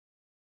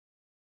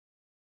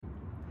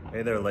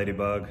Hey there,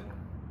 Ladybug.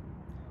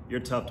 You're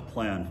tough to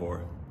plan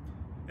for,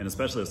 and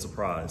especially a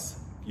surprise.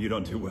 You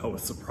don't do well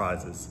with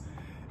surprises.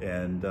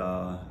 And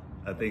I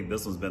think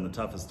this one's been the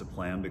toughest to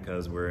plan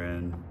because we're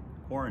in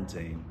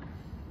quarantine.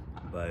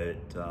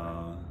 But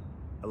I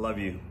love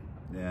you,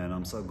 and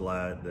I'm so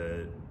glad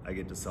that I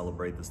get to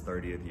celebrate this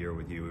 30th year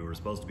with you. We were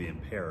supposed to be in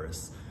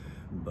Paris,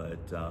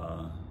 but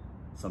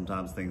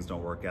sometimes things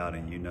don't work out,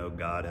 and you know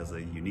God has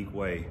a unique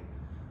way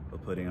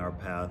of putting our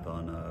path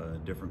on a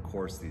different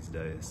course these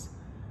days.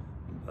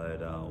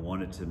 But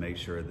wanted to make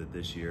sure that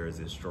this year is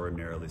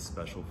extraordinarily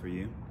special for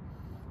you.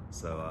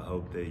 So I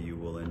hope that you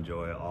will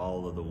enjoy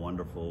all of the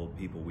wonderful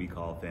people we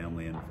call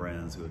family and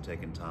friends who have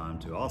taken time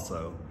to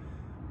also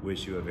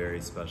wish you a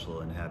very special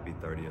and happy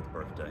 30th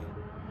birthday.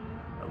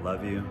 I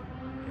love you,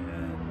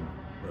 and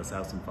let's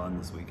have some fun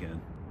this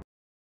weekend.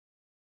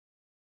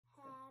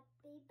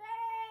 Happy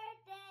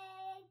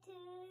birthday to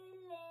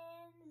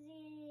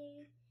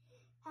Lindsay.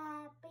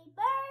 Happy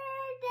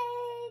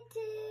birthday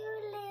to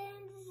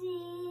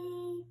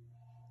Lindsay.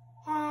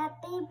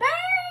 Happy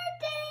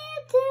birthday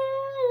to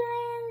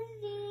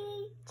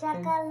Lindsay.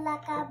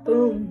 Chakalaka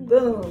boom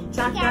boom.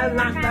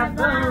 Chakalaka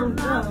boom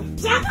boom.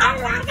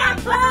 Chakalaka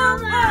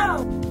boom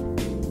boom.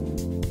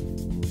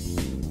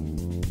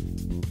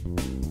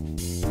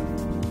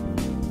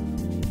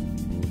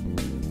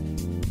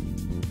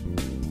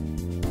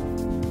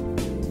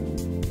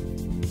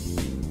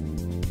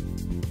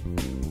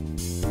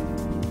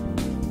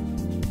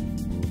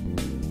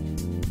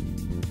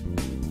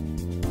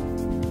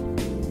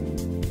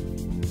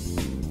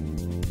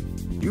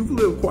 You've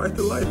lived quite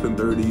the life in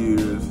 30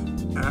 years.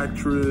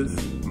 Actress,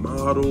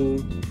 model,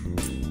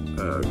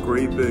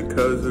 great big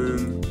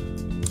cousin,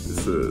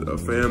 just a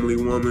family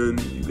woman.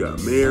 You got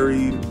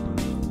married.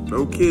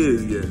 No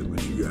kids yet,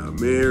 but you got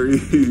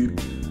married.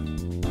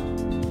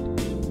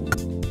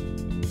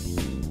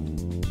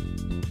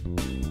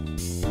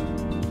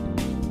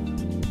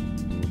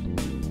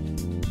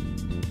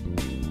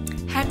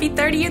 Happy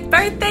 30th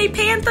birthday,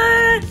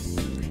 Panther!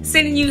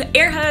 Sending you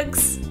air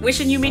hugs,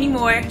 wishing you many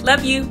more.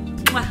 Love you.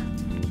 Mwah.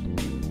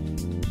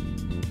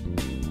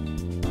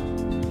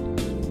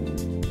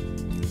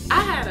 I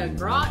had a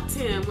grot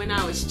Tim when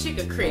I was chick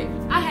a crit.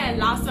 I had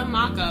lots of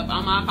mock-up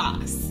on my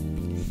boss.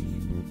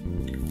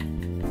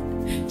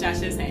 Josh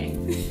says hey.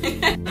 We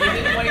didn't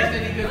waste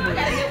any good words.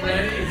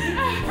 Ready?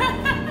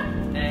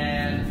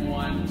 And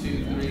 1,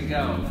 2, 3,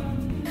 go.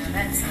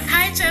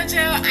 Hi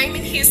JoJo, I'm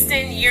in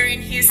Houston, you're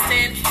in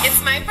Houston.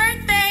 It's my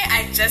birthday,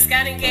 I just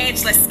got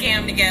engaged, let's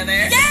scam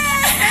together.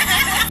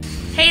 Yeah!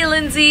 Hey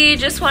Lindsay,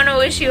 just want to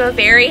wish you a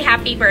very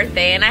happy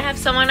birthday, and I have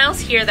someone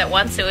else here that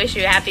wants to wish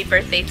you a happy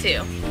birthday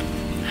too.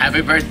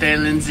 Happy birthday,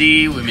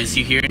 Lindsay. We miss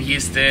you here in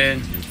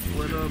Houston.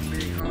 What up,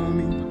 big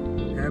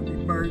homie? Happy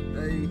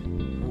birthday.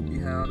 Hope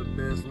you have the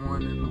best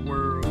one in the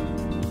world. You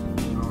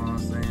know what I'm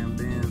saying?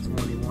 Being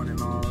 21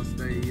 and all,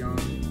 stay young.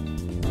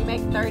 You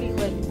make 30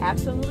 look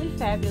absolutely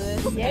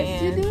fabulous.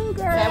 Yes, you do,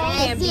 girl. That we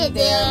can't be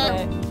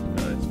there,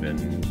 but it's been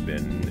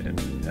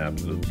an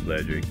absolute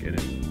pleasure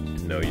getting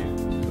to know you.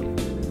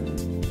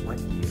 What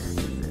year is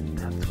it?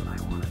 That's what I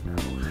want to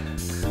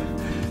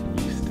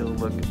know. You still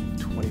look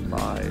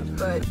 25.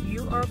 But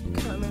you are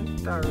becoming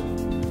 30,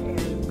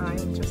 and I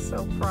am just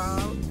so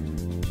proud.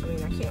 I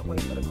mean, I can't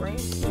wait for the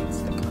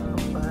grandkids to come,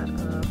 but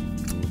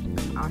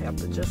I have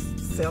to just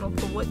settle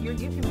for what you're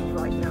giving me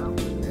right now.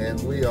 And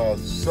we are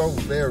so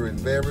very,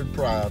 very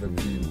proud of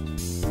you.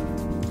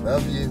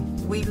 Love you.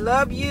 We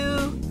love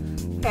you.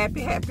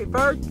 Happy, happy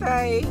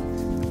birthday.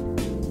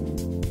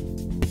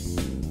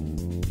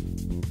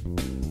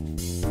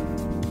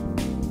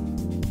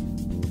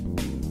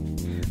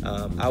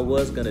 I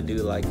was gonna do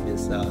like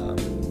this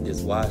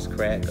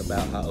wisecrack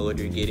about how old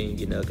you're getting,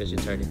 you know, because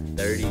you're turning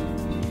 30,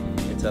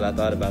 until I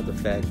thought about the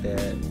fact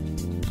that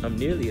I'm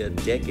nearly a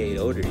decade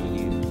older than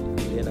you.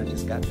 And then I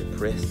just got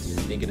depressed just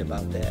thinking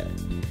about that.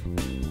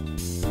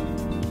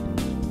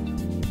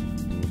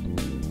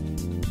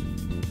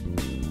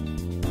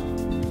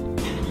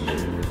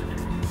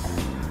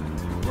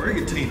 Bring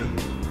it, Tina.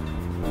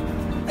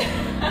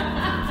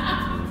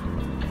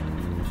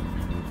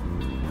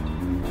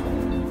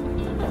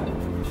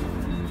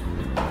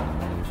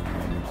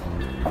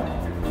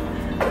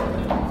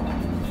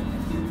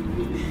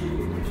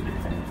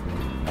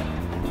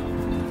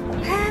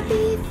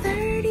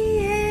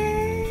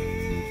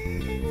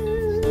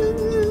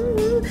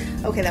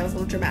 Okay, that was a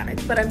little dramatic,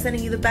 but I'm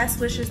sending you the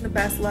best wishes and the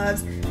best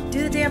loves.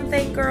 Do the damn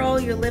thing, girl.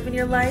 You're living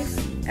your life,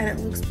 and it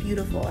looks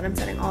beautiful. And I'm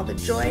sending all the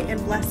joy and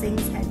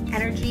blessings and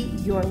energy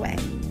your way.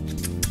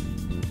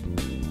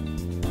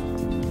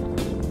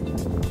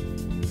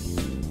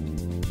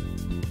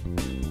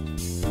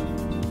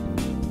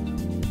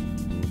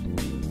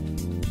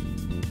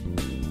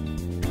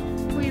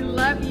 We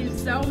love you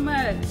so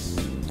much.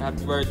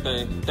 Happy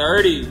birthday.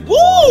 30.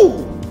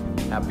 Woo!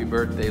 Happy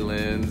birthday,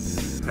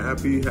 Linz.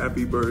 Happy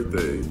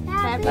birthday.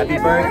 Happy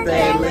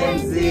birthday,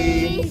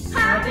 Lindsay.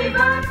 Happy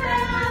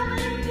birthday,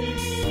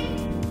 Lindsay.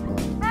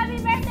 Happy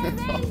birthday,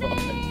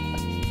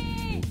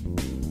 Lindsay.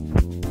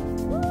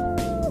 Woo!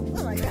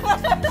 Oh my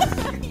God.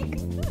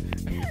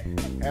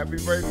 Happy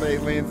birthday,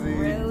 Lindsay.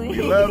 Really?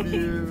 We love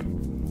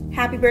you.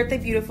 Happy birthday,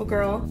 beautiful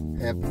girl.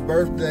 Happy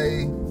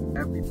birthday.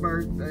 Happy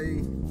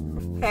birthday.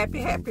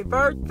 Happy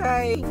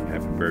birthday.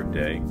 Happy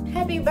birthday.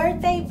 Happy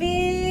birthday,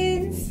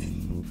 Vince.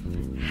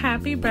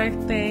 Happy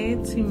birthday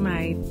to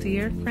my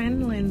dear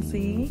friend,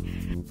 Lindsay.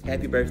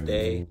 Happy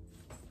birthday.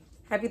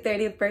 Happy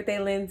 30th birthday,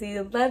 Lindsay.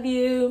 Love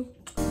you.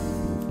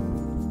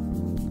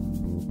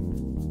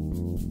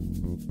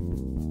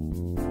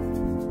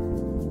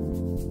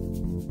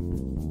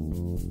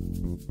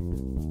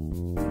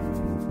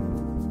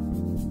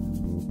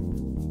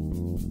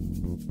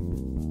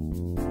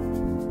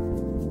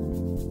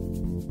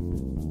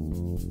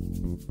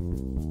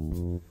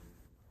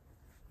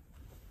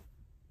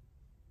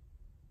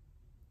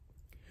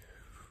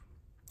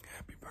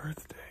 Happy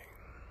birthday.